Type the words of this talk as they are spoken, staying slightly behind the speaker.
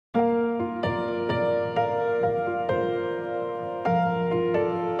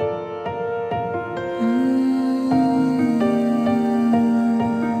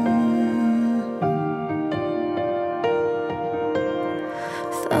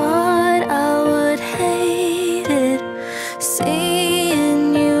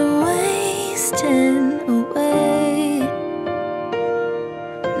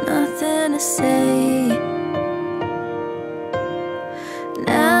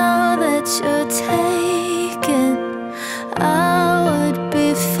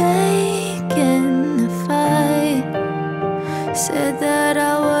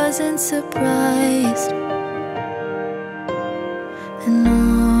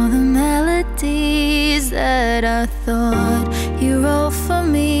that I thought you wrote for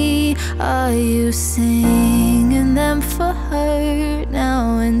me. Are you singing them for her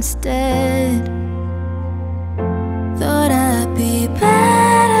now instead? Thought I'd be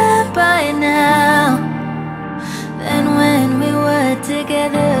better by now than when we were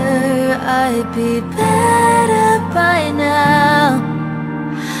together. I'd be better by now.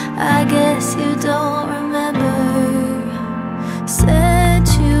 I guess you don't remember. Said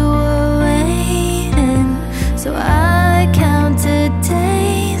you were waiting, so I counted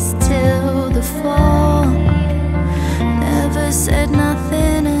days till the fall. Never said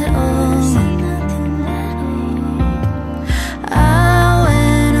nothing at all. I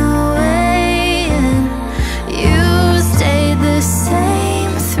went away and you stayed the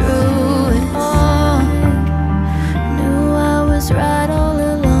same through it all. Knew I was right all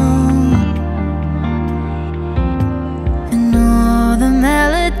along. And all the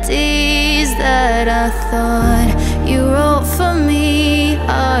melodies that I thought you wrote for me,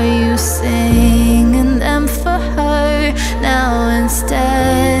 are you singing them for her now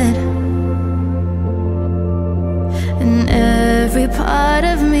instead? And every part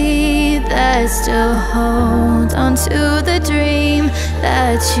of me that still holds on to the dream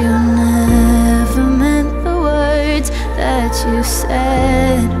that you never meant the words that you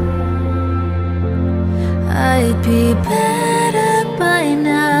said. I'd be better by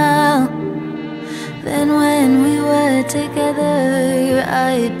now than when we were together.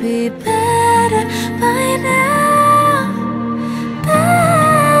 I'd be better by now.